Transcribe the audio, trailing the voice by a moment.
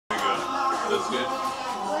That's good.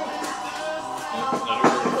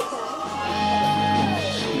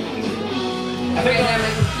 Bring on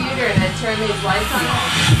my computer and then turn these lights on.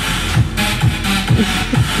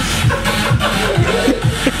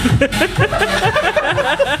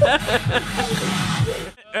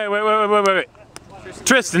 Hey, wait.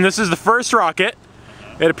 Tristan, this is the first rocket.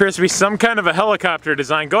 It appears to be some kind of a helicopter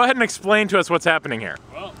design. Go ahead and explain to us what's happening here.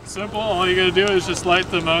 Well, simple. All you gotta do is just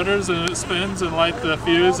light the motors and it spins, and light the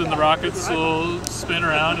fuse and the rockets will spin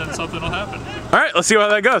around and something will happen. All right, let's see how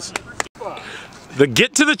that goes. The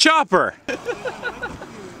get to the chopper. Do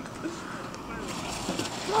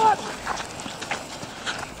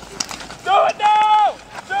it now!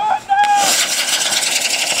 Do it now!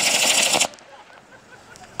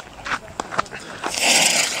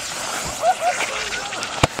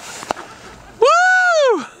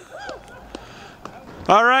 Woo!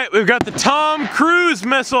 All right, we've got the Tom Cruise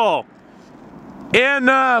missile. In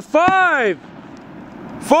 5,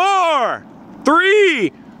 4,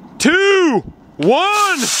 3, 2,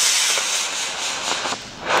 1.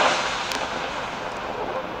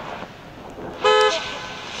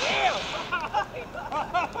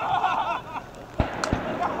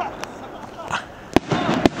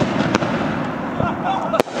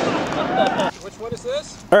 Which one is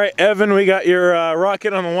this? All right, Evan, we got your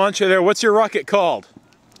rocket on the launcher there. What's your rocket called?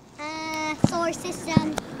 Solar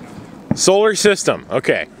system. Solar system,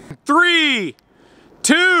 okay. 3,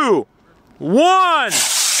 2, 1.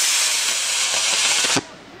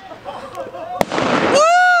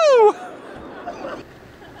 Woo!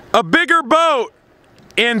 A bigger boat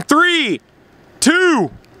in 3,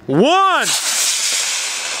 2, 1.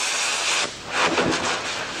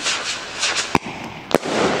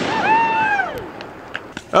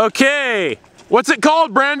 Okay, what's it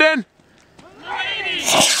called, Brandon?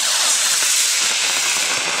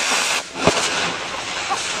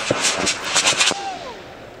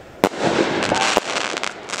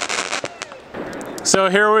 So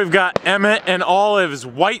here we've got Emmett and Olive's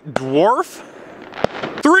White Dwarf.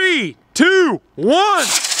 3, 2, 1.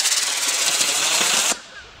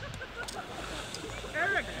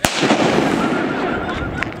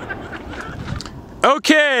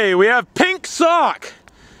 Okay, we have Pink Sock.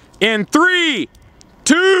 In 3,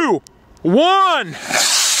 2, 1.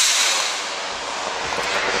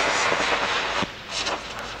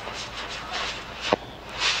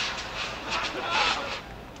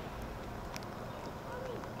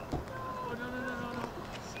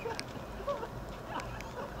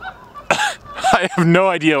 I have no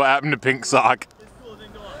idea what happened to Pink Sock.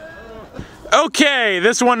 Okay,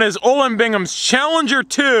 this one is Olin Bingham's Challenger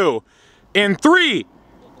 2. In 3,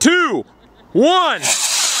 2, 1.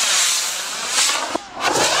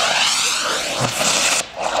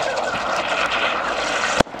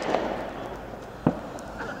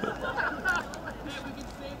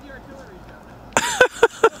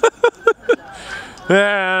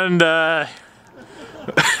 And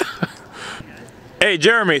hey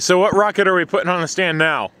Jeremy, so what rocket are we putting on the stand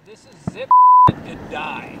now? This is zip and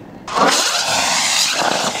die.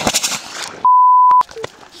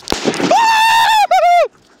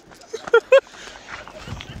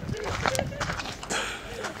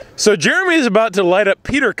 So Jeremy is about to light up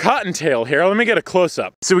Peter Cottontail here. Let me get a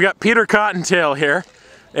close-up. So we got Peter Cottontail here,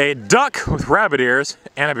 a duck with rabbit ears,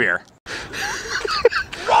 and a beer.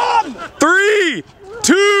 Run! 3,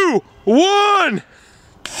 2, 1!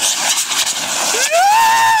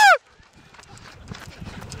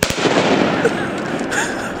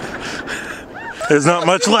 There's not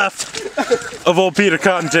much left of old Peter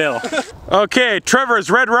Cottontail. Okay,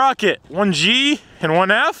 Trevor's red rocket. 1G and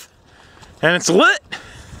 1F, and it's lit.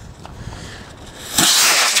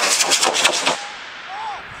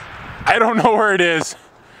 I don't know where it is.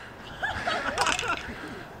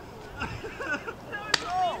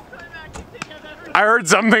 I heard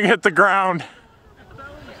something hit the ground.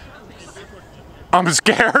 I'm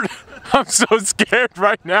scared. I'm so scared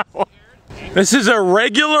right now. This is a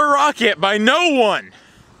regular rocket by no one.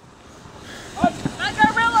 A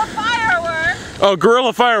guerrilla firework. Oh,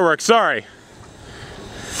 guerrilla fireworks, sorry.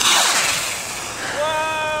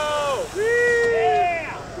 Whoa!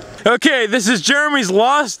 Yeah. Okay, this is Jeremy's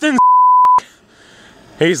Lost in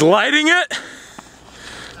He's lighting it.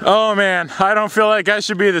 Oh man, I don't feel like I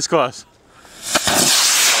should be this close.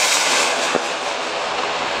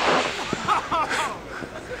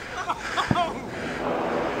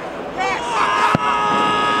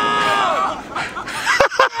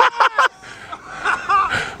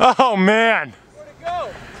 Oh man!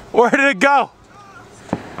 Where did it go?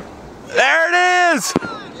 There it is!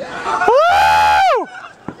 Woo!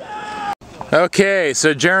 Okay,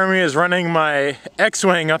 so Jeremy is running my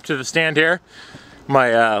X-Wing up to the stand here.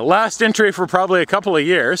 My last entry for probably a couple of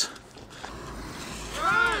years.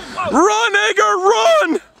 Run, Edgar,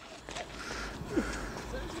 run!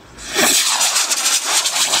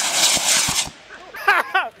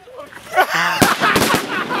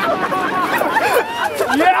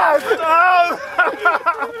 Yes! Oh!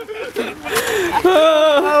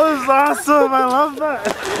 That was awesome! I love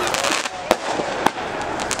that!